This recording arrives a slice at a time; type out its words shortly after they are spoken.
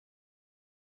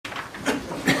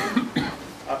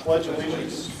pledge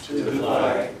allegiance to the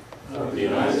flag of the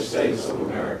United States of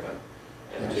America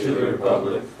and to the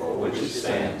republic for which it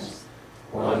stands,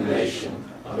 one nation,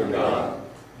 under God,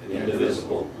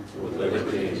 indivisible, with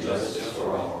liberty and justice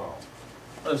for all.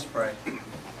 Let us pray.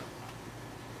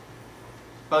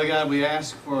 Father God, we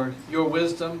ask for your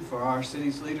wisdom for our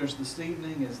city's leaders this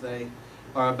evening as they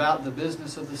are about the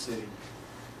business of the city.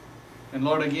 And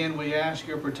Lord, again, we ask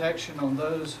your protection on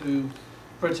those who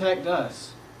protect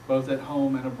us, both at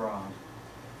home and abroad.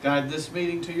 Guide this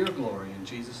meeting to your glory. In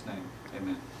Jesus' name,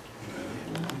 amen.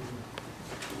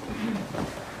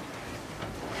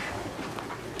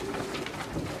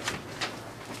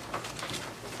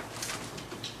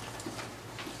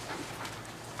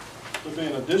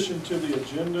 In addition to the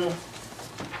agenda,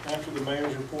 after the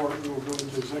mayor's report, we will go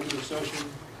into executive session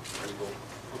for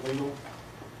legal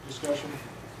discussion.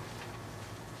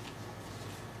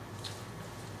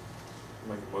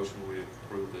 Make a motion we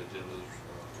approve the agendas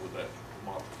with that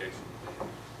modification of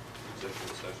the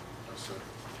executive session. Yes, sir.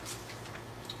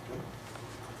 Okay.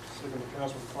 Second by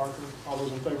Councilman Parker. All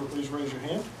those in favor, please raise your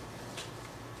hand.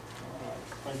 All right.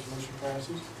 Thank you. Motion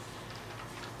passes.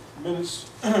 Minutes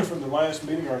from the last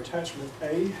meeting are attachment A.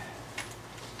 Didn't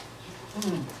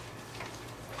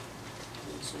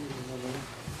see anything there.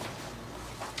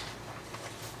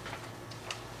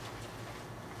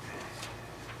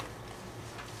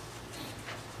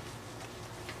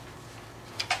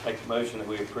 Make the motion that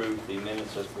we approve the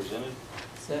minutes as presented.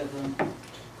 Second.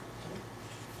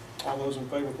 All those in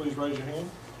favor, please raise your hand.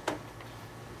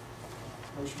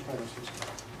 Motion passes.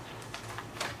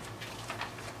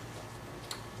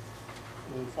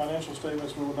 The financial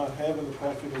statements we will not have in the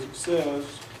packet as it says,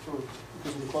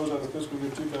 because we close out the fiscal year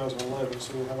 2011,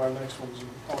 so we'll have our next ones in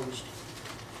August.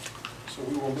 So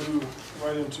we will move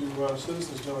right into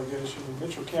citizens delegation,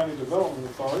 Mitchell County Development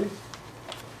Authority.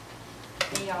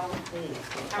 Hey y'all. Hey.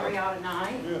 How are y'all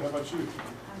tonight? Good, how about you?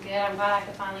 I'm good. I'm glad I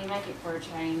could finally make it for a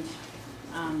change.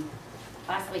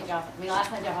 Last month y'all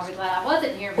probably glad I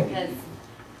wasn't here because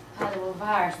I had a little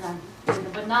virus,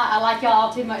 but not. I like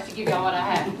y'all too much to give y'all what I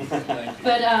have.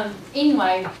 But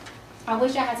anyway, I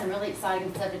wish I had some really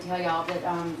exciting stuff to tell y'all. But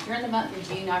during the month of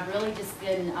June, I've really just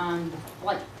been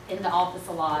like in the office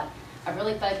a lot. I've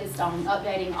really focused on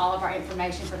updating all of our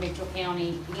information for Mitchell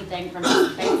County, anything from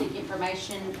basic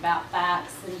information about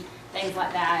facts and things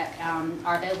like that,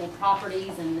 our available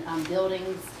properties and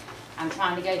buildings. I'm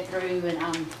trying to go through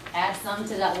and add some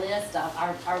to that list.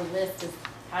 Our list is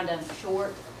kind of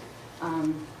short.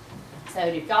 So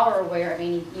if y'all are aware of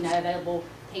any, available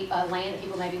land that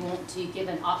people maybe want to give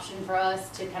an option for us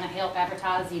to kind of help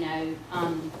advertise,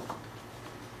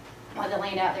 like the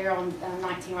land out there on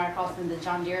 19 right across from the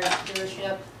John Deere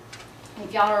dealership.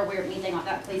 If y'all are aware of anything like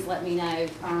that, please let me know.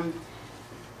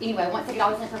 Anyway, once I get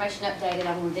all this information updated,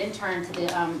 I will then turn to the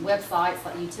websites,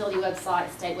 like utility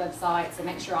websites, state websites, and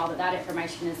make sure all that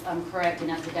information is correct and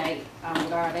up to date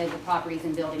with our available properties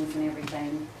and buildings and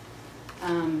everything.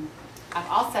 I've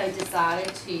also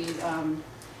decided to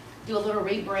do a little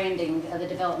rebranding of the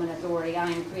Development Authority. I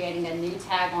am creating a new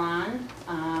tagline.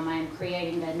 I am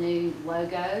creating a new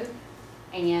logo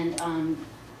and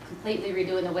completely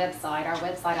redoing the website. Our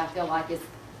website, I feel like, is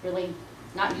really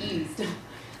not used.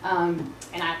 And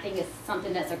I think it's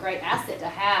something that's a great asset to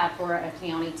have for a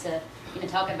county to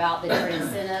talk about the different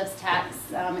incentives, tax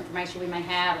information we may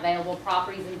have, available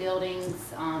properties and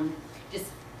buildings,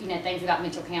 just things about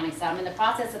Mitchell County. So I'm in the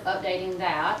process of updating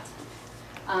that.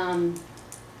 Let's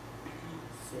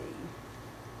see.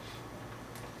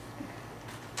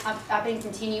 I've been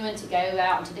continuing to go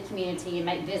out into the community and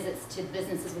make visits to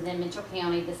businesses within Mitchell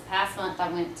County. This past month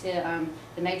I went to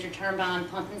the Major Turbine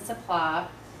Pump and Supply,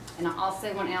 and I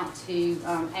also went out to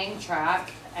Amtrak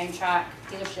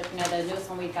dealership, the newest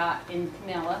one we got in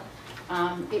Camilla.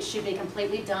 It should be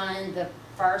completely done the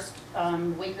first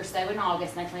week or so in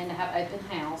August, and they plan to have open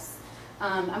house.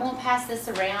 I'm going to pass this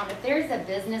around. If there's a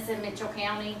business in Mitchell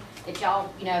County that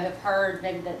y'all have heard,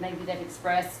 maybe they've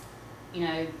expressed,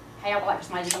 hey, I would like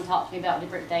somebody to come talk to me about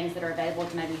different things that are available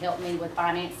to maybe help me with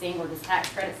financing or just tax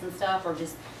credits and stuff, or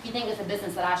just if you think it's a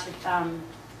business that I should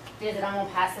visit, I'm going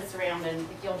to pass this around, and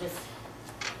if you'll just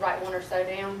write one or so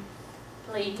down,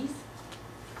 please.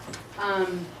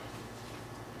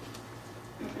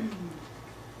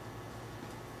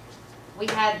 We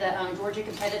had the Georgia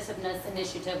Competitiveness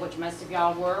Initiative, which most of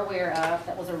y'all were aware of.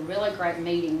 That was a really great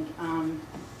meeting.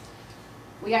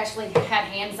 We actually had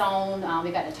hands-on.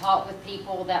 We got to talk with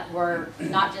people that were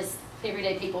not just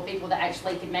everyday people that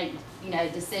actually could make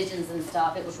decisions and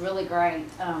stuff. It was really great.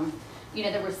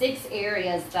 There were 6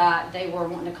 areas that they were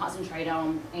wanting to concentrate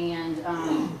on, and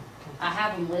I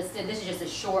have them listed. This is just a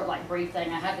short, like, brief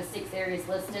thing. I have the 6 areas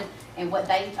listed, and what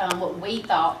we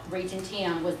thought Region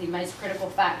 10 was the most critical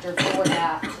factor for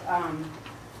that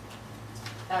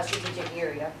strategic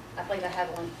area. I believe I have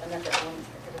another one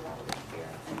here,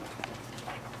 I think.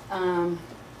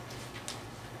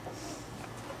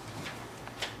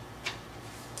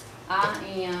 I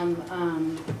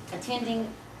am attending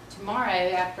tomorrow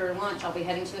after lunch. I'll be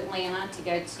heading to Atlanta to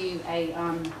go to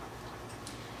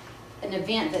an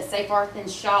event that Safe Arth and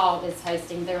Shaw is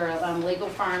hosting. They're a legal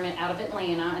firm out of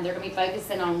Atlanta, and they're going to be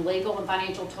focusing on legal and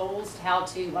financial tools, how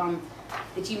to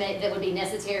that would be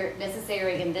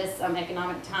necessary in this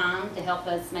economic time to help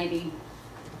us maybe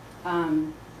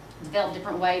develop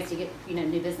different ways to get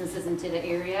new businesses into the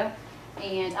area.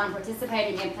 And I'm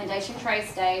participating in Plantation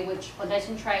Trace Day, which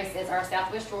Plantation Trace is our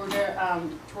Southwest Georgia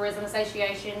Tourism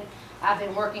Association. I've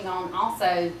been working on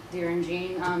also during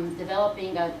June,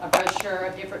 developing a brochure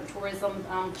of different tourism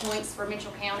points for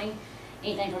Mitchell County.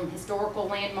 Anything from historical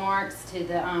landmarks to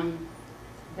the,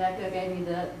 Becca gave me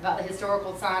about the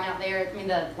historical sign out there,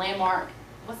 the landmark,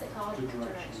 what's it called?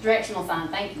 Directional sign,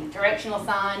 thank you. Directional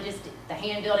sign, just the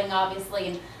hand building obviously,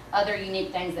 and other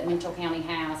unique things that Mitchell County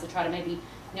has to try to maybe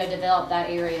develop that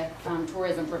area,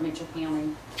 tourism for Mitchell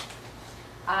County.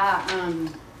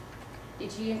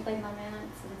 Did you include my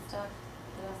minutes and stuff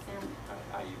that I sent?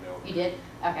 I emailed. You did?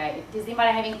 Okay. Does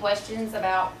anybody have any questions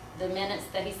about the minutes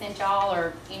that he sent y'all,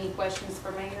 or any questions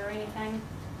for me or anything?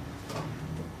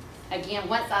 Again,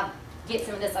 once I get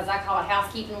some of this, as I call it,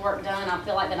 housekeeping work done, I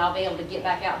feel like that I'll be able to get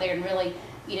back out there and really,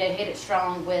 hit it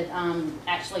strong with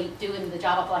actually doing the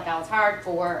job I feel like I was hired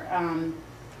for, trying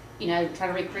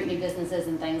to recruit new businesses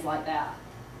and things like that.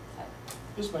 So.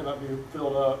 This may not be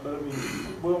filled up, but I mean,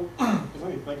 well,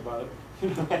 let me think about it. I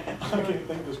can't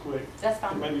think this quick. That's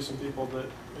fine. There may be some people that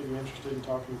may be interested in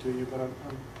talking to you, but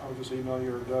I'll just email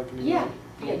you or Doug. Can you yeah,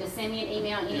 just send me an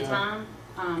email anytime.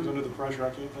 Because under the pressure, I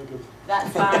can't think of.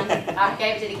 That's fine. I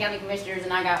gave it to the county commissioners,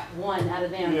 and I got one out of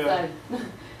them. Yeah. So,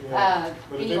 yeah.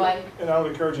 anyway. And I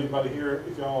would encourage anybody here,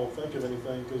 if y'all think of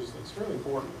anything, because it's really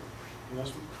important. And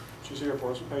that's what she's here for.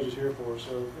 That's what Paige is here for.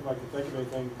 So if anybody can think of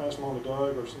anything, pass them on to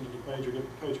Doug or send it to Paige or give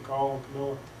Paige a call on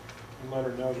Camilla and let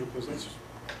her know, because that's a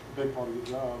big part of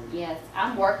the job. Yes,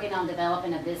 I'm working on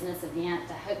developing a business event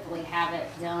to hopefully have it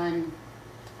done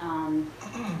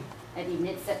maybe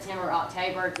mid-September or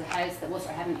October to host that we'll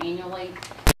start having annually.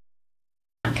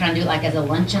 Kind of do it like as a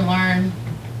lunch and learn,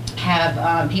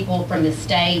 have people from the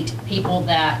state, people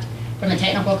that from the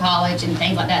technical college and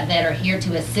things like that that are here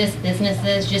to assist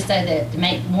businesses, just so that to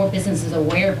make more businesses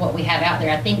aware of what we have out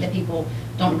there. I think that people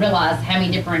don't realize how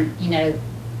many different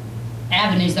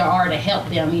avenues there are to help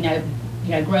them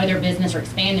grow their business or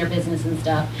expand their business and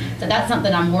stuff. So that's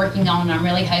something I'm working on, and I'm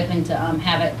really hoping to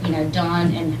have it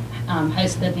done and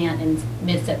host the event in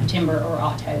mid-September or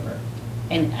October.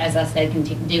 And as I said,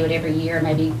 continue to do it every year,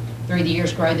 maybe through the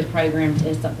years grow the program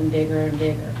to something bigger and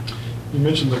bigger. You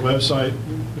mentioned the website,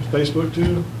 Facebook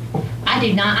too? I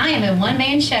do not. I am a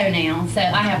one-man show now, so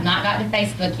I have not gotten to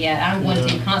Facebook yet. I'm going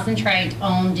to concentrate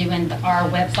on doing our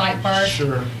website first.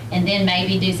 Sure. And then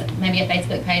maybe do maybe a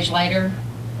Facebook page later.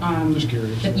 Just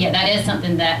curious. But yeah, that is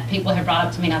something that people have brought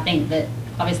up to me, and I think that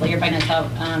obviously everybody knows how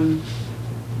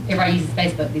everybody uses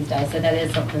Facebook these days, so that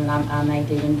is something that I may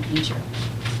do in the future.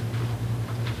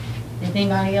 Does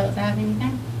anybody else have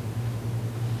anything?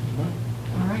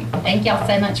 All right. Thank y'all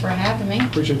so much for having me.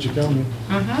 Appreciate you coming.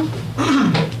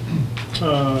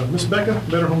 Miss Becca,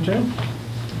 Better Hometown.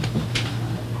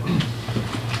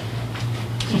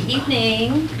 Good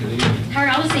evening. Good evening. How are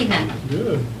y'all this evening?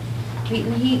 Good.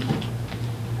 Beating the heat.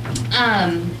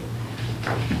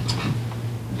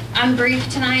 I'm brief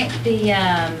tonight. The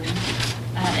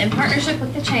in partnership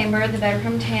with the Chamber, the Better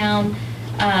Hometown,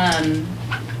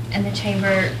 and the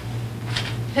Chamber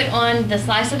put on the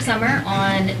Slice of Summer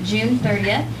on June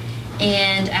 30th,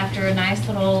 and after a nice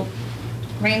little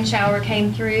rain shower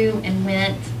came through and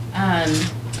went,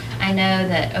 I know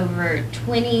that over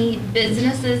 20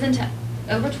 businesses in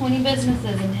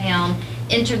town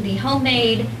entered the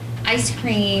homemade ice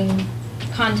cream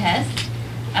contest,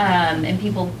 and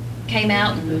people came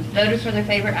out and voted for their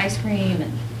favorite ice cream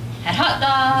and had hot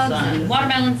dogs and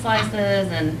watermelon slices,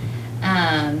 and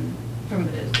I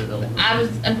was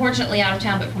unfortunately out of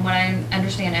town, but from what I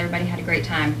understand, everybody had a great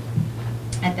time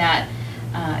at that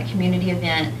community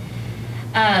event.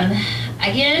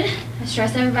 Again, I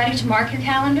stress everybody to mark your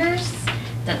calendars.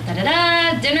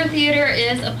 Dinner theater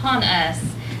is upon us.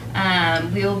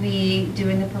 We will be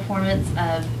doing the performance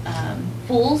of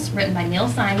Fools, written by Neil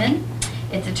Simon.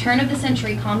 It's a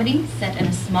turn-of-the-century comedy set in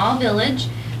a small village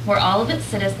where all of its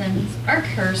citizens are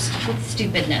cursed with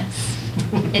stupidness.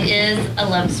 It is a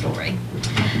love story.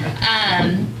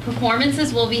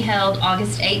 Performances will be held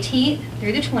August 18th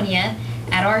through the 20th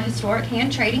at our historic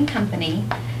hand trading company,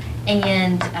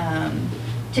 and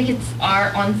tickets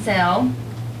are on sale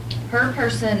per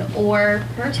person or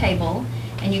per table,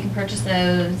 and you can purchase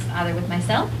those either with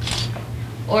myself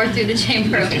or through the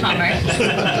Chamber of Commerce.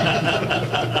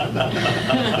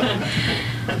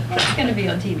 It's going to be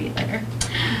on TV later.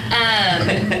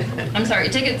 I'm sorry,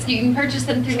 tickets, you can purchase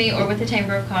them through me or with the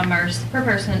Chamber of Commerce per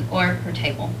person or per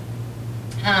table.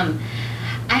 I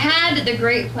had the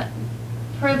great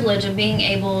privilege of being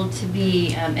able to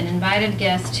be an invited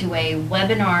guest to a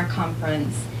webinar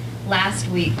conference last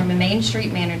week from a Main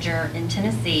Street manager in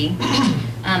Tennessee.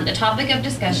 The topic of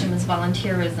discussion was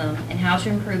volunteerism and how to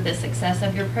improve the success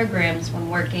of your programs when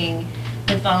working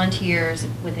with volunteers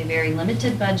with a very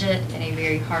limited budget and a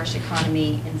very harsh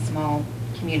economy in small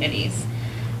communities.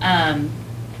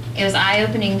 It was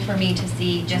eye-opening for me to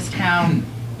see just how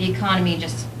the economy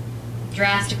just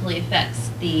drastically affects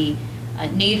the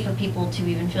need for people to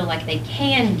even feel like they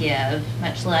can give,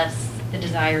 much less the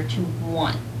desire to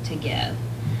want to give.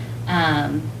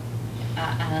 I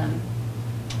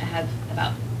have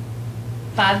about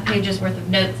 5 pages worth of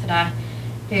notes that I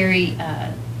very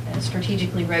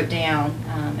strategically wrote down,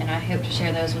 and I hope to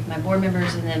share those with my board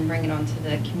members and then bring it on to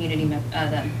the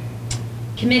the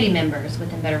committee members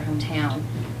within Better Hometown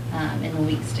in the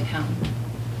weeks to come.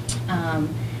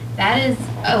 That is,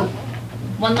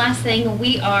 one last thing,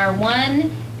 we are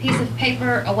one piece of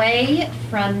paper away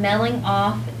from mailing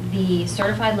off the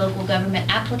Certified Local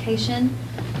Government application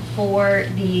for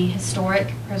the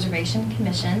Historic Preservation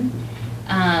Commission.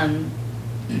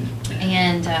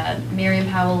 Miriam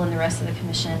Powell and the rest of the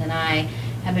commission and I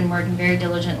have been working very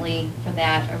diligently for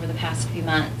that over the past few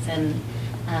months, and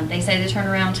they say the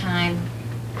turnaround time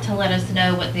to let us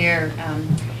know what their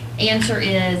answer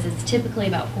is typically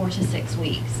about 4 to 6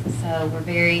 weeks. So we're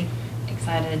very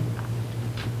excited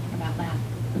about that.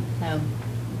 So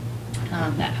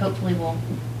that hopefully will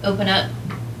open up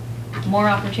more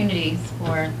opportunities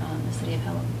for the city of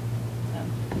Pelham. So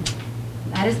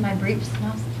that is my brief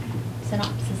synopsis.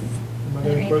 Are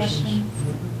there any questions?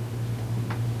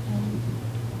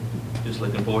 Just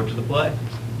looking forward to the play.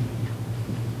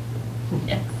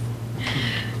 Yes.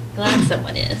 Glad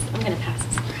someone is. I'm going to pass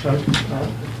this around.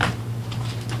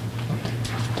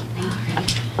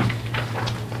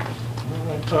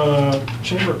 All right,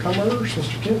 Chamber of Commerce,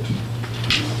 Mr. Kent.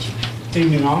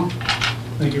 Evening all.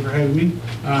 Thank you for having me.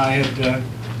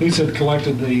 Lisa had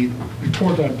collected the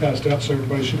report that I passed out, so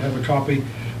everybody should have a copy.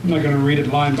 I'm not going to read it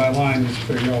line by line, if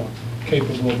they're all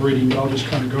capable of reading, but I'll just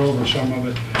kind of go over some of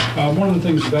it. One of the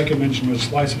things Becca mentioned was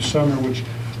Slice of Summer, which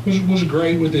was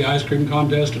great with the ice cream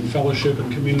contest and fellowship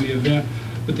and community event.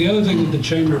 But the other thing that the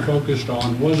Chamber focused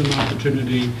on was an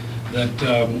opportunity that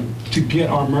to get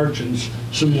our merchants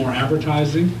some more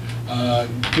advertising.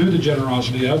 Through the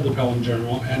generosity of the Pelham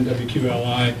Journal and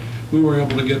WQLI, we were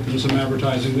able to get them some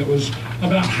advertising that was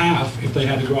about half if they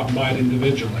had to go out and buy it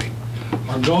individually.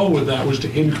 Our goal with that was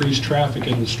to increase traffic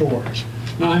in the stores.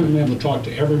 Now, I haven't been able to talk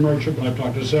to every merchant, but I've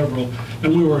talked to several,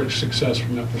 and we were a success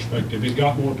from that perspective. It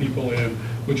got more people in,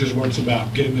 which is what it's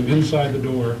about, getting them inside the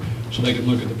door so they can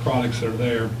look at the products that are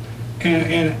there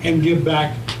and give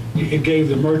back. It gave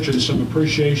the merchants some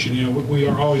appreciation. You know, we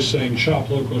are always saying shop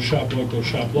local, shop local,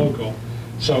 shop local.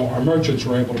 So our merchants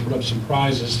were able to put up some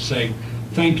prizes to say,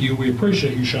 thank you, we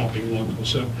appreciate you shopping local.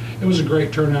 So it was a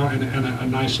great turnout and a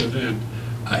nice event.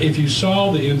 If you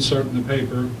saw the insert in the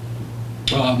paper,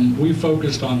 we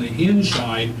focused on the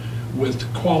inside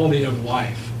with quality of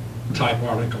life type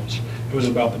articles. It was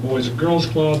about the Boys and Girls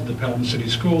Club, the Pelham City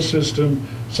School System,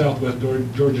 Southwest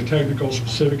Georgia Technical,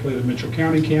 specifically the Mitchell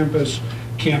County campus,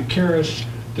 Camp Karis,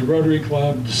 the Rotary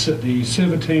Club, the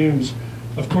Civitans,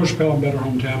 of course Pelham Better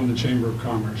Hometown, and the Chamber of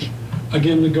Commerce.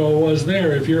 Again, the goal was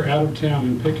there, if you're out of town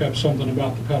and pick up something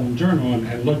about the Pelham Journal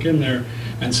and look in there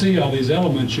and see all these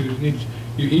elements, you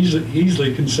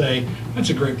easily can say, that's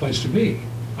a great place to be.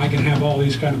 I can have all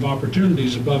these kind of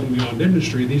opportunities above and beyond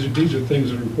industry. These are things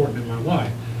that are important in my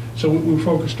life. So we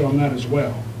focused on that as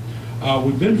well.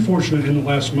 We've been fortunate in the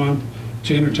last month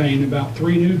to entertain about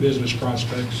 3 new business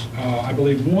prospects. I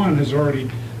believe one has already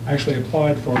actually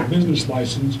applied for a business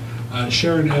license.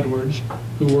 Sharon Edwards,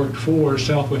 who worked for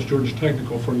Southwest Georgia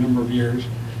Technical for a number of years,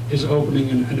 is opening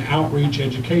an outreach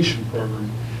education program.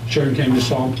 Sharon came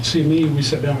to see me. We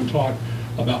sat down and talked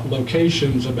about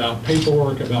locations, about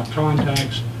paperwork, about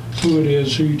contacts, who it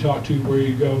is, who you talk to, where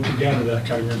you go to gather that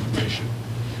kind of information.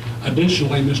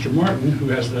 Additionally, Mr. Martin, who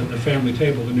has the family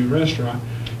table, the new restaurant,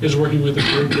 is working with a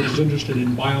group that is interested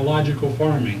in biological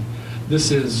farming. This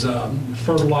is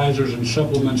fertilizers and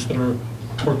supplements that are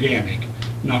organic,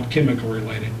 not chemical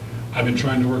related. I've been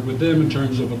trying to work with them in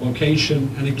terms of a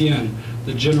location and again,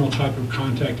 the general type of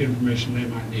contact information they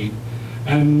might need.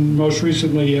 And most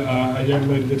recently, a young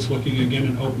lady that's looking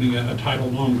again at opening a title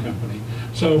loan company.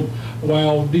 So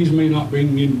while these may not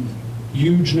bring in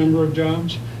huge number of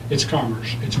jobs, it's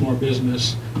commerce, it's more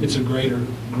business, it's a greater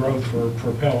growth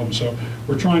for Pelham. So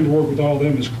we're trying to work with all of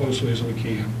them as closely as we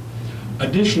can.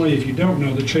 Additionally, if you don't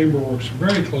know, the Chamber works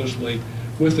very closely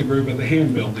with the group at the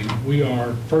Hand Building. We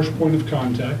are first point of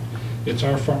contact. It's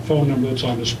our phone number that's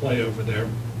on display over there.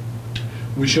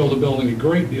 We show the building a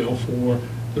great deal for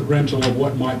the rental of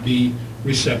what might be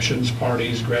receptions,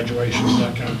 parties, graduations,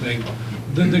 that kind of thing.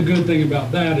 The good thing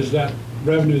about that is that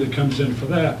revenue that comes in for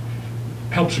that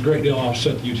helps a great deal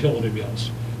offset the utility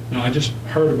bills. Now, I just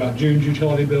heard about June's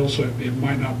utility bill, so it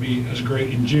might not be as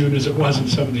great in June as it was in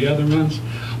some of the other months,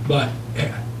 but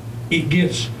it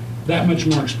gets that much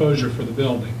more exposure for the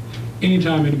building.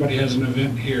 Anytime anybody has an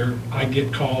event here, I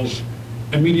get calls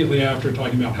immediately after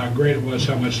talking about how great it was,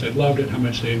 how much they loved it, how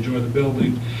much they enjoy the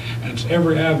building, and it's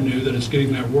every avenue that it's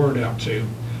getting that word out to.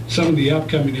 Some of the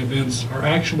upcoming events are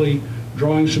actually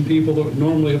drawing some people that would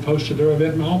normally have hosted their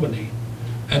event in Albany.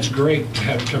 That's great to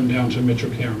have it come down to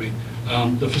Mitchell County.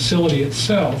 The facility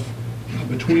itself,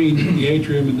 between the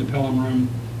atrium and the Pelham room,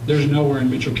 there's nowhere in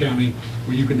Mitchell County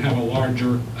where you can have a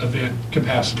larger event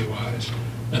capacity-wise.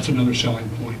 That's another selling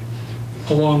point.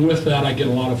 Along with that, I get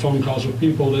a lot of phone calls with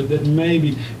people that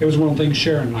maybe, it was one of the things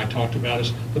Sharon and I talked about,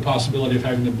 is the possibility of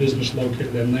having the business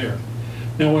located in there.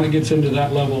 Now, when it gets into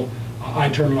that level, I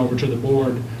turn it over to the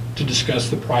board to discuss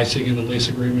the pricing and the lease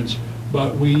agreements,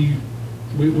 but we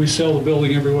sell the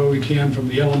building every way we can, from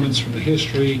the elements, from the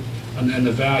history, and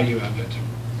the value of it.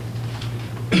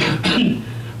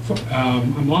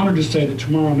 I'm honored to say that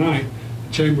tomorrow night,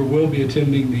 the Chamber will be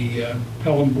attending the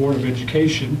Pelham Board of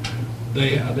Education.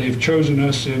 They've chosen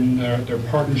us in their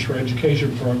Partners for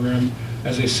Education program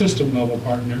as a system level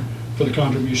partner for the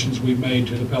contributions we've made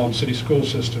to the Pelham City School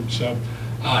System. So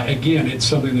again, it's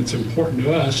something that's important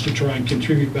to us to try and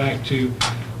contribute back to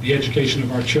the education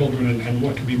of our children, and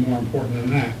what could be more important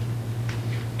than that.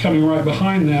 Coming right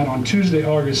behind that, on Tuesday,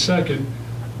 August 2nd,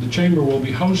 the Chamber will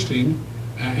be hosting,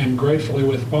 and gratefully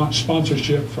with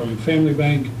sponsorship from Family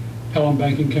Bank, Pelham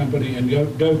Banking Company, and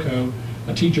DOCO,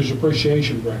 a Teacher's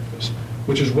Appreciation Breakfast,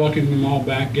 which is welcoming them all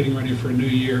back, getting ready for a new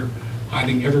year. I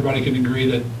think everybody can agree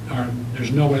that there's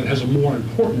nobody that has a more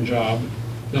important job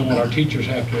than what our teachers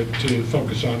have to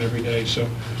focus on every day. So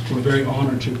we're very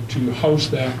honored to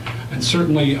host that. And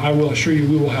certainly, I will assure you,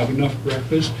 we will have enough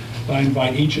breakfast. I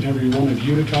invite each and every one of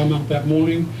you to come out that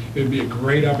morning. It would be a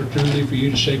great opportunity for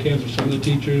you to shake hands with some of the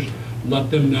teachers,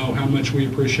 let them know how much we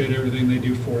appreciate everything they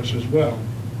do for us as well.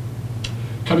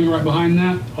 Coming right behind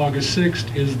that, August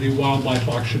 6th, is the wildlife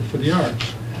auction for the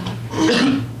arts.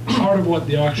 Part of what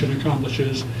the auction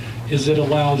accomplishes is it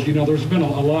allows, there's been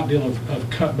a lot deal of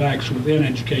cutbacks within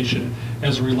education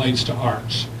as it relates to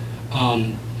arts.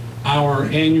 Our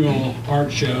annual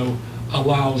art show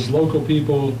allows local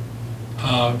people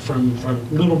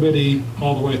from little bitty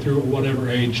all the way through whatever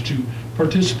age to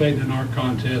participate in an art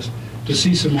contest, to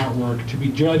see some artwork, to be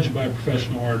judged by a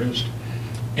professional artist.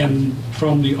 And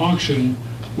from the auction,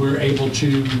 we're able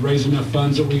to raise enough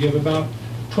funds that we give about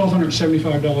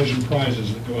 $1,275 in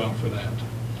prizes that go out for that.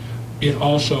 It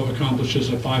also accomplishes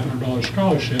a $500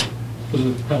 scholarship to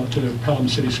the Pelham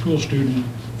City School student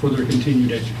for their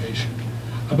continued education.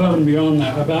 Above and beyond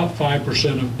that, about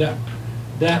 5% of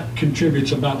that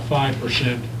contributes about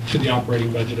 5% to the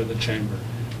operating budget of the Chamber,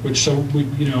 which so we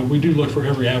do look for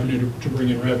every avenue to bring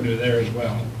in revenue there as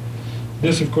well.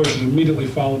 This, of course, is immediately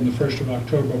followed on the 1st of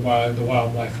October by the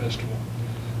Wildlife Festival.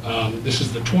 This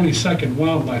is the 22nd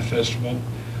Wildlife Festival,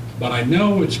 but I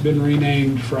know it's been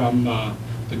renamed from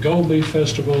the Gold Leaf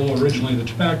Festival, originally the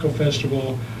Tobacco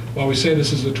Festival. While we say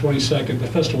this is the 22nd, the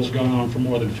festival's gone on for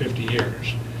more than 50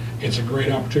 years. It's a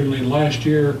great opportunity. Last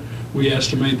year, we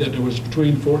estimate that there was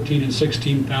between 14,000 and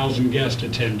 16,000 guests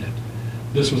attended.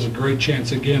 This was a great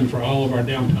chance again for all of our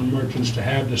downtown merchants to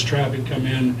have this traffic come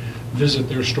in, visit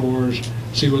their stores,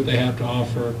 see what they have to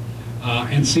offer,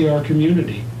 and see our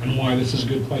community and why this is a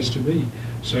good place to be.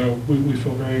 So we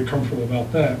feel very comfortable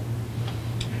about that.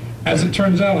 As it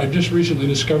turns out, I just recently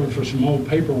discovered for some old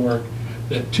paperwork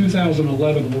that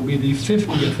 2011 will be the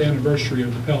 50th anniversary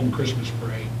of the Pelham Christmas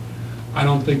Parade. I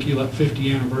don't think you let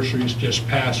 50 anniversaries just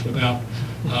pass without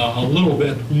a little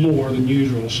bit more than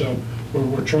usual. So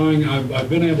we're trying. I've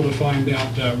been able to find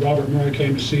out. Robert Murray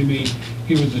came to see me.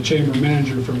 He was the chamber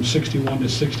manager from 61 to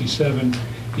 67.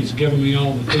 He's given me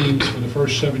all the themes for the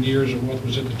first 7 years of what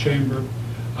was at the chamber.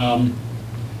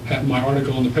 My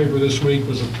article in the paper this week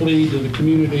was a plea to the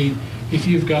community. If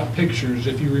you've got pictures,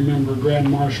 if you remember grand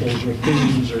marshals or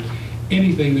themes or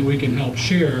anything that we can help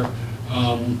share,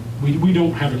 we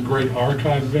don't have a great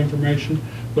archive of information,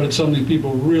 but it's something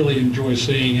people really enjoy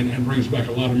seeing and brings back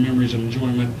a lot of memories and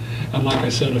enjoyment. And like I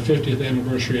said, a 50th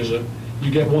anniversary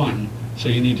you get one, so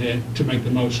you need to make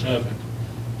the most of it.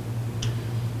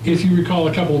 If you recall,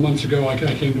 a couple of months ago, I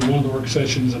came to one of the work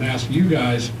sessions and asked you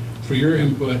guys for your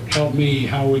input, help me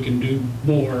how we can do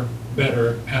more,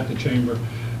 better at the chamber.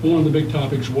 One of the big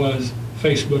topics was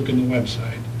Facebook and the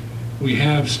website. We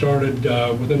have started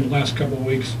within the last couple of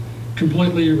weeks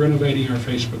completely renovating our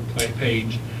Facebook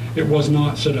page. It was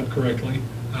not set up correctly,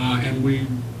 and we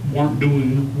weren't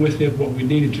doing with it what we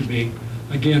needed to be.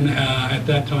 Again, at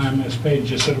that time, as Paige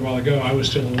just said a while ago, I was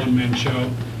still a one-man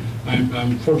show.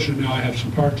 I'm fortunate now I have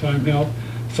some part-time help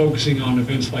focusing on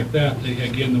events like that.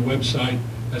 Again, the website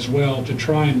as well, to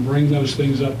try and bring those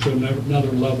things up to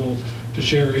another level, to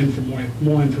share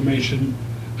more information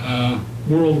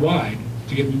worldwide,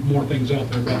 to get more things out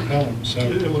there about Pelham. So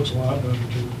It looks a lot better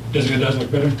too. It does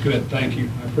look better? Good, thank you.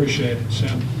 I appreciate it. So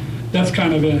that's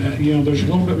kind of, there's a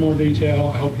little bit more detail.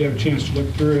 I hope you have a chance to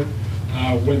look through it.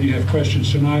 Whether you have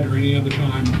questions tonight or any other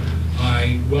time,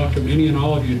 I welcome any and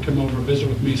all of you to come over, visit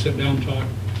with me, sit down, talk,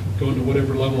 go into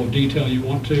whatever level of detail you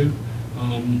want to,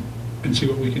 and see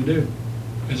what we can do.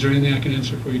 Is there anything I can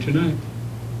answer for you tonight?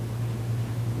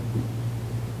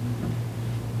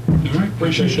 All right,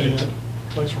 appreciate it.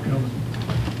 Thanks for coming.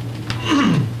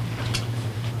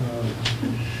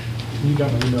 You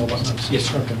got my email about that? Yes,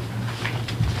 sir. Okay.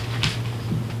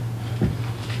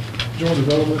 Joint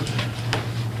development.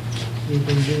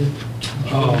 Anything, Jim?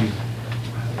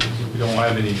 We don't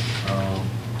have any,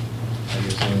 I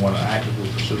guess anyone actively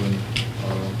pursuing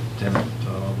tenant.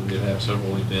 We did have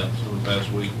several events over the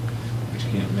past week, which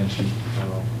Kent mentioned,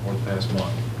 or the past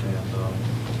month.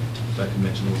 And Becky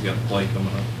mentioned we've got a play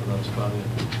coming up, but that's about it.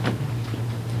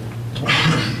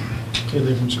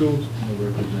 Anything from schools?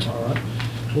 All right.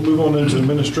 We'll move on into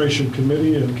administration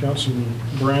committee, and Councilman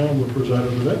Brown will preside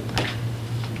over that.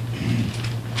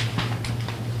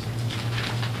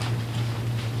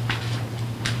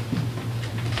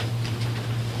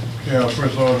 Yeah,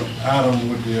 first order item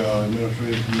with the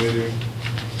administrative committee,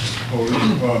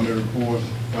 police department report,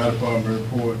 fire department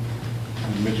report,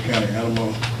 and the Mitchell County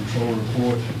Animal Control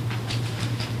report.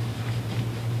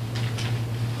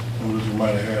 Some of you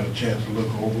might have had a chance to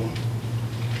look over.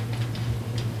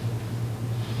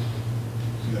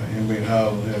 Inmate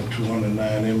housing have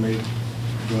 209 inmates.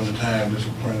 During the time this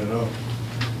was printed up.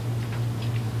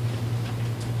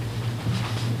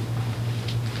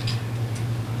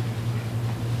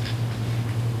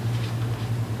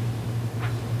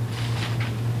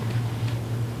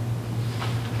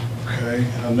 Okay,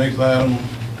 our next item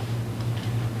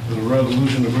is a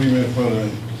resolution agreement for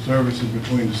the services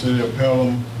between the City of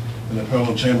Pelham and the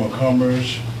Pelham Chamber of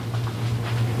Commerce.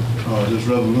 This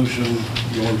resolution,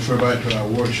 you want to refer back to our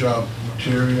workshop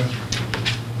material.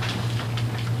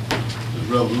 This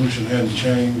resolution hasn't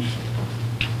changed,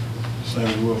 same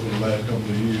as it was for the last couple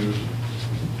of years.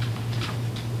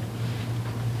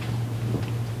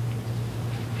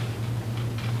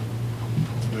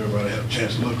 Everybody had a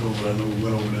chance to look over it. I know we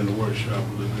went over it in the workshop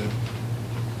a little bit.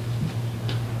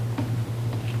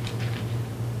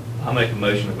 I'll make a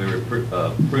motion that we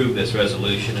approve this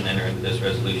resolution and enter into this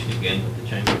resolution again with the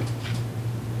chamber.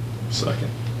 Second.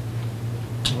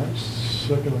 All right,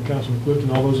 second on Councilman Clifton.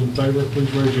 All those in favor,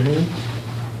 please raise your hand.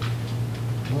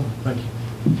 All right, thank you.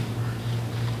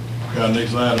 Okay, our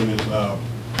next item is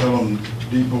Pelham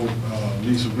Depot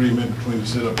lease agreement between the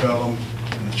City of Pelham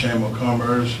and the Chamber of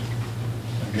Commerce.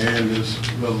 Again, this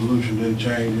resolution didn't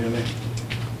change any.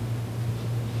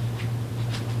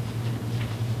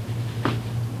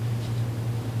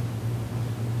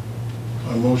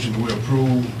 A motion we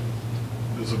approve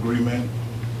this agreement.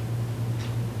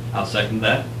 I'll second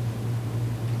that.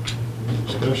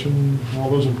 Discussion, all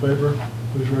those in favor,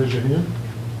 please raise your hand.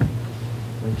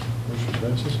 Thank you. Motion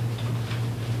passes.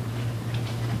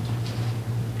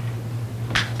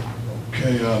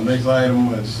 Okay, next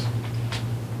item is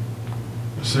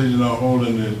decision on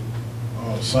holding the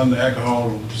Sunday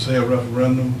alcohol sale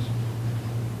referendums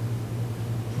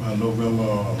for our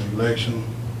November election.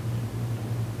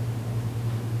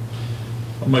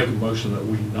 I'll make a motion that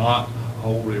we not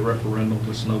hold a referendum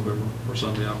this November for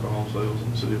Sunday alcohol sales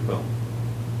in the City of Pelham.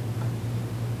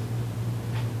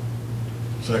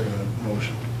 Second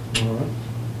motion. All right.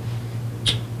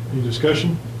 Any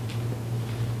discussion?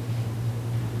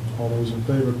 All those in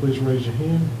favor, please raise your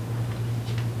hand.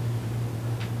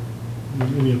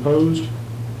 Any opposed?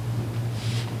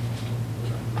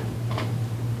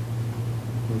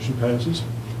 Motion passes.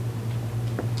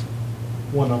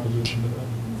 One opposition to that.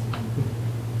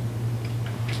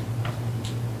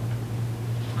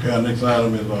 Okay, our next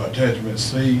item is attachment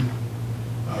C,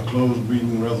 our closed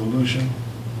meeting resolution.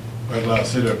 I'd like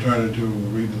city attorney to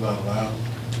read this out loud.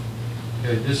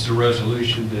 Okay, this is a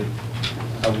resolution that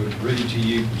I would read to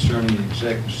you concerning the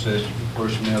executive session for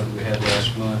personnel that we had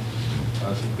last month.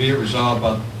 Be it resolved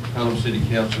by the Pelham City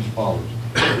Council as follows.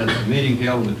 At the meeting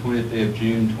held on the 20th day of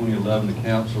June 2011, the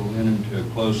council entered into a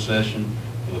closed session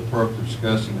for the purpose of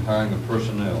discussing the hiring of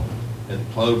personnel. At the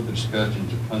close of the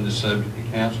discussions upon this subject, the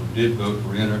council did vote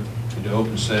to enter into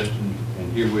open session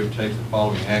and herewith take the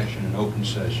following action in open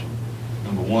session.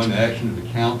 Number one, the action of the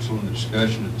council and the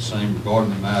discussion of the same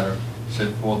regarding the matter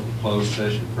set forth for closed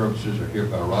session purposes are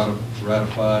hereby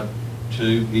ratified.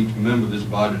 Two, each member of this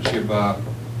body is hereby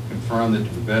confirmed that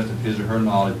to the best of his or her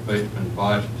knowledge, based upon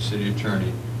advice of the city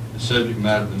attorney, the subject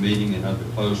matter of the meeting and of the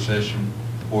closed session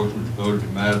portion was voted to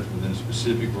matter within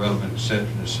specific relevant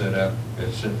exception as set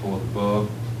forth above.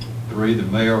 Three, the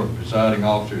mayor or the presiding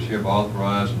officer is hereby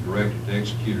authorized and directed to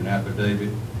execute an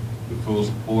affidavit with full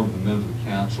support of the members of the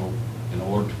council in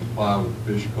order to comply with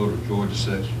the official code of Georgia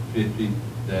section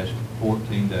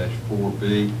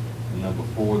 50-14-4B. And number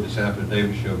four, this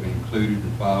affidavit shall be included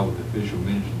and filed with the official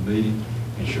minutes of the meeting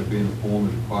and shall be in the form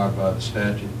as required by the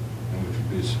statute and which will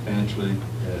be substantially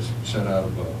as set out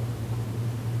above.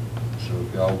 So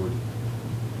if y'all would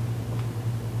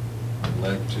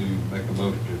elect to make a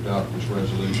motion to adopt this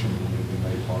resolution, then you'll be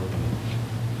made part of it.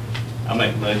 I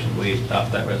make a motion, we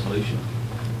adopt that resolution.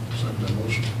 Second that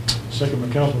motion. Second by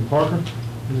Councilman Parker.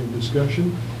 Any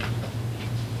discussion?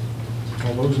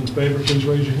 All those in favor, please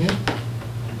raise your hand.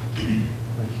 Thank you.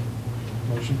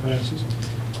 Motion passes.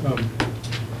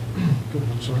 Go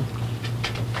ahead, I'm sorry.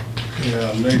 Okay,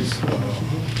 our next,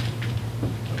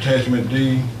 attachment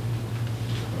D,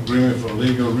 agreement for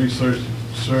legal research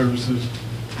services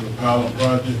for the Pelham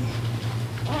project.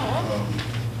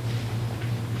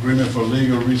 Agreement for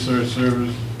legal research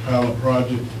service, Pelham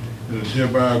project. It is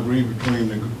hereby agreed between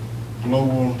the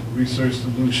Global Research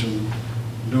Solution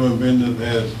doing business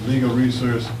as Legal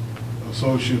Research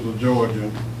Associates of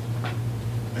Georgia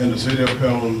and the City of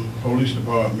Pelham Police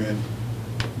Department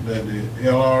that the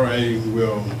LRA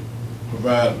will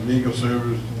provide legal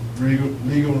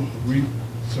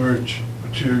research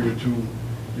material to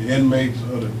the inmates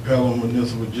of the Pelham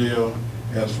Municipal Jail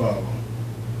as follows.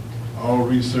 All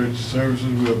research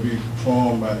services will be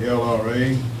performed by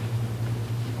LRA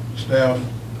staff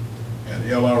at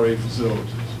LRA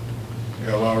facilities.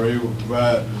 LRA will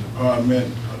provide the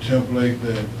department a template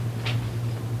that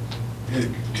it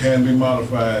can be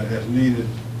modified as needed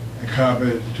and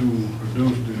copied to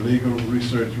produce the legal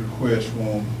research request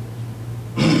form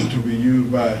to be used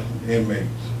by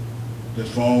inmates. This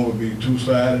form will be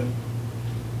two-sided.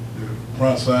 The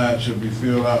front side should be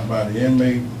filled out by the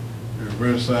inmate. The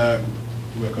reverse side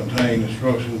will contain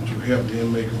instructions to help the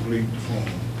inmate complete the form.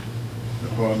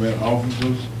 Department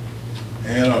officers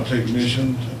and our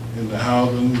technicians in the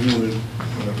housing unit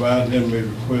will advise inmate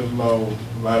request law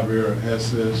library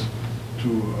access to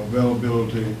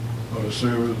availability of the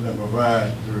service and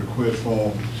provide the request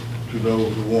form to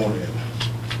those who want it.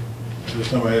 This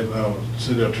time I ask our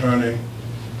city attorney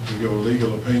to give a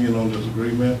legal opinion on this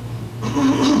agreement.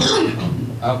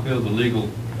 I feel the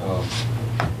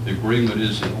agreement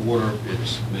is in order. It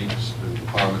meets the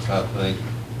requirements, I think,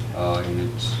 and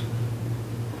it's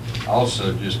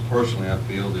also just personally, I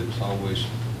feel that it's always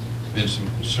been some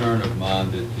concern of mine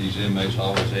that these inmates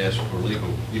always ask for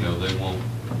legal, they won't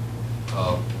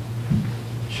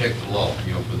check the law,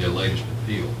 for their latest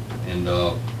appeal. And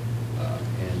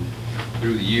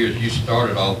through the years, you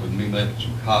started off with me making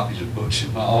some copies of books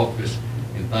in my office,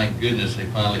 and thank goodness they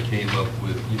finally came up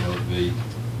with, the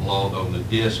law on the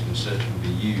disc and such will be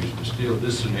used. But still,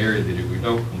 this is an area that if we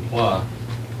don't comply,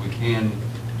 we can,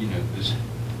 we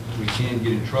can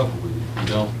get in trouble with it. If we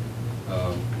don't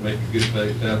make a good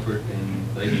faith effort, and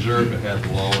they deserve to have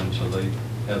the law, and so they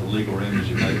have the legal remedies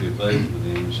that may be available to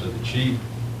them. And so the chief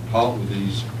talked with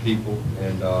these people,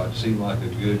 and it seemed like a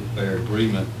good, fair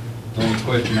agreement. The only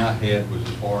question I had was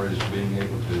as far as being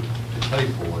able to pay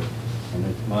for it. And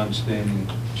it's my understanding,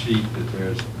 Chief, that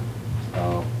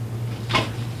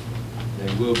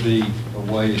there will be a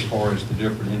way as far as the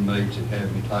different inmates that have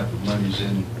any type of monies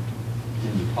in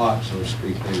the pot, so to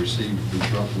speak, they receive to be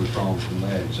withdrawn from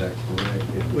that. Is that correct?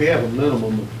 We have a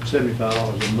minimum of $75 a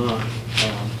month,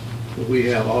 but we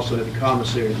have also at the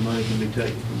commissary, the money can be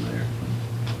taken from there.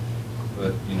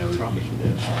 But, to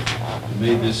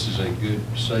me, this is a good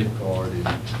safeguard, and I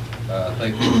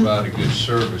think they provide a good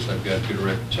service. They've got a good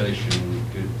reputation, and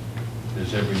if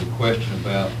there's ever any question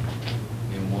about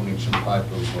them some type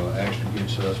of action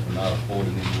against us for not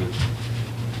affording him with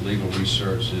legal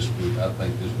research, I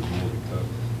think this would more than cover.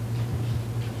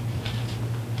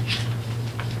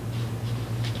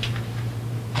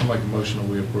 I'll make a motion that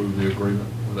we approve the agreement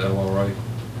with LRA.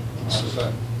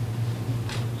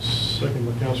 Second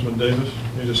by Councilman Davis.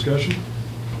 Any discussion?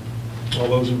 All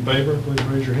those in favor, please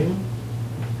raise your hand.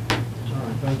 All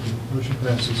right, thank you. Motion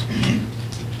passes.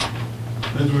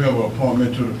 Next, we have an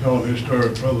appointment to the Pelham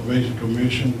Historic Preservation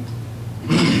Commission.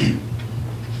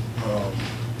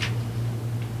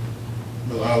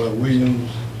 Ms. Isla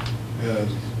Williams has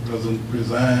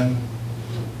resigned.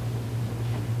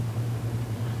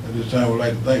 At this time, we'd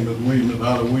like to thank Ms. Williams, Ms.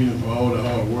 Isla Williams, for all the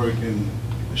hard work that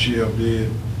she have did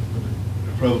with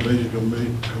the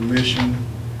Preservation Commission,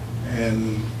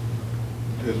 and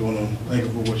just want to thank her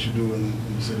for what she do in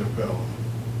the city of Pelham.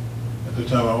 At this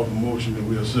time, I offer a motion that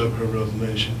we accept her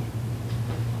resignation.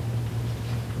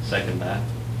 Second that.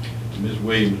 Ms.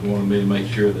 Williams wanted me to make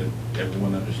sure that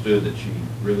everyone understood that she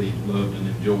really loved and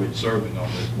enjoyed serving on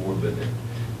this board, but that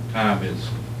time is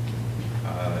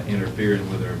interfering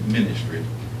with her ministry.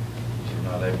 She's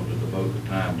not able to devote the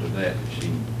time to that she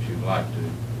would like to.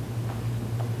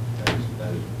 That is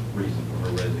the reason for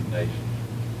her resignation.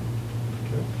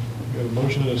 Okay. Got a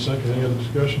motion and a second. Any other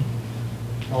discussion?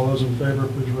 All those in favor,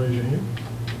 please raise your hand.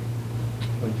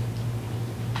 Thank you.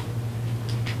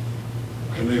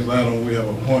 The next item, we have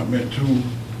appointment to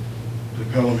the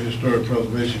Pelham Historic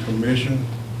Preservation Commission.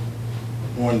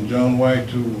 Appointing John White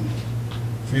to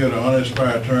fill the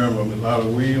unexpired term of Ms. Isla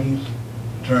Williams.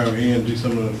 Term ends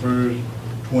December the 1st,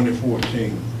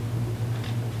 2014.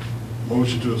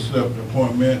 Motion to accept the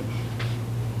appointment.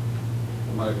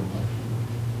 I'll make a motion.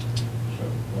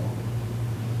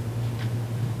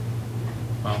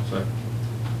 I'll second.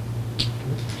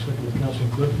 Second by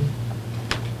Councilman Clifton.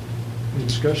 Any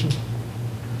discussion?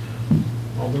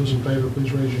 All those in favor,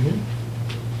 please raise your hand.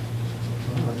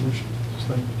 All right, motion.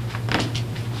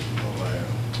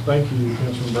 Thank you,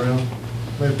 Councilman Brown.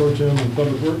 Mayor Pro Tem and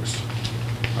Public Works.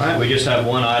 All right, we just have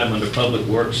one item under Public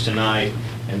Works tonight,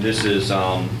 and this is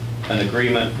an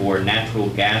agreement for natural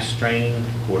gas training,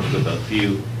 of course, with a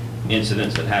few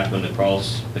incidents that happened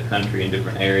across the country in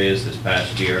different areas this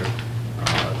past year.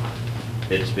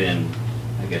 It's been,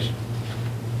 I guess,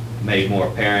 made more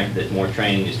apparent that more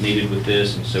training is needed with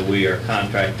this, and so we are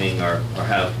contracting, or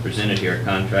have presented here a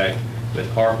contract with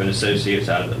Harp and Associates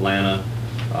out of Atlanta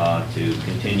to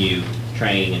continue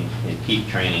training and keep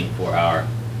training for our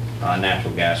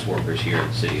natural gas workers here at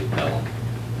the City of Pelham.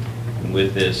 And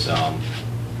with this,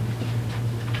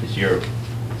 is your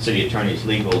city attorney's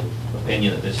legal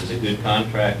opinion that this is a good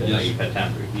contract? I know Yes. you've had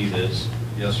time to review this.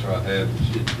 Yes, sir, I have.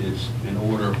 It's in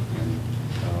order, and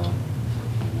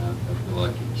I feel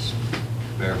like it's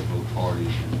fair for both parties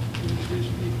and it is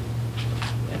needed.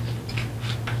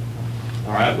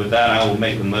 All right, with that, I will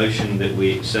make a motion that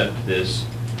we accept this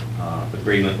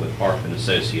agreement with Harp and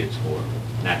Associates for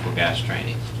natural gas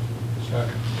training.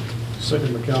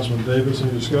 Second by Councilman Davis.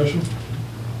 Any discussion?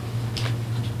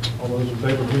 All those in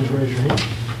favor, please raise your hand.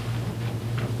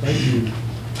 Thank you.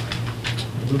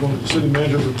 Move on to the city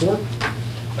manager's report.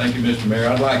 Thank you, Mr. Mayor.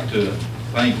 I'd like to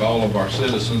thank all of our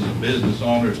citizens and business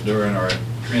owners during our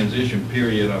transition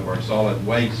period of our solid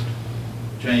waste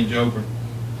changeover.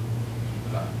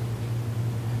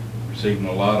 Receiving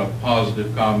a lot of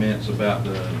positive comments about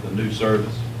the new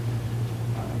service.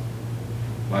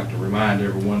 I'd like to remind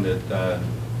everyone that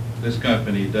this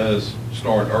company does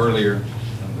start earlier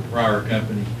than the prior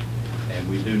company, and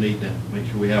we do need to make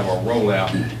sure we have our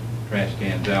rollout trash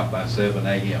cans out by 7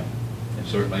 a.m. It's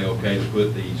certainly okay to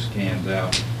put these cans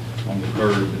out on the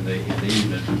curb in the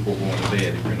evening before going to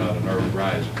bed if you're not an early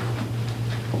riser.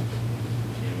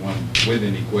 Anyone with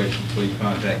any questions, please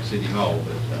contact City Hall,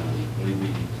 but I believe we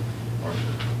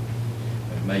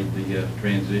have made the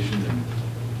transition and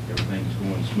everything's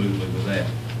going smoothly with that.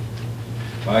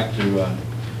 I'd like to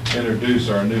introduce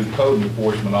our new code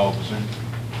enforcement officer,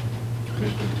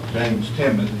 Mr. James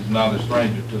Timmons. He's not a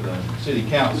stranger to the city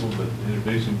council, but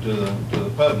introduce him to the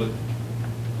public.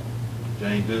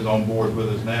 James is on board with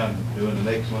us now and doing an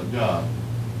excellent job.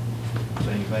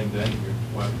 Say anything, James? You're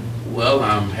welcome. Well,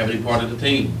 I'm happy to be part of the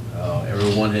team.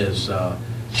 Everyone has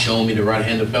shown me the right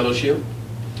hand of fellowship.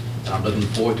 I'm looking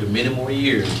forward to many more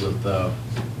years with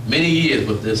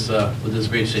this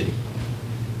great city.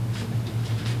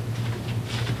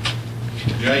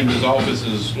 James's office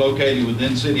is located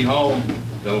within City Hall.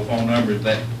 Telephone number is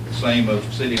that same of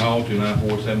City Hall,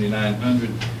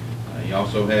 294-7900. He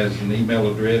also has an email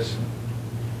address.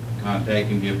 Contact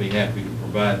him, he'll be happy to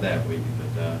provide that with you,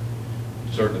 but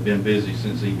certainly been busy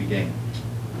since he began.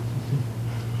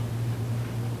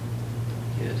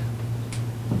 Good.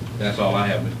 That's all I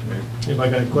have, Mr. Mayor.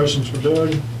 Anybody got any questions for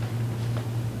Doug?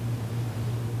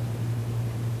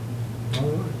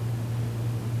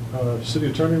 All right. City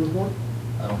attorney report?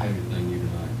 I don't have anything new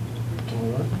tonight.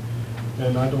 All right.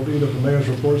 And I don't either for mayor's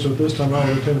report, so at this time I'll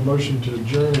entertain a motion to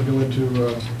adjourn and go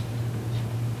into,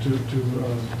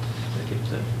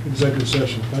 executive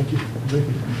session. Thank you.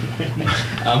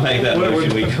 I'll make that Wait,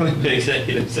 motion, wait. we go into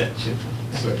executive session.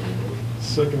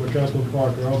 Second by Councilman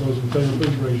Parker. All those in favor,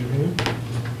 please raise your hand.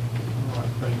 All right,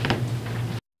 thank you.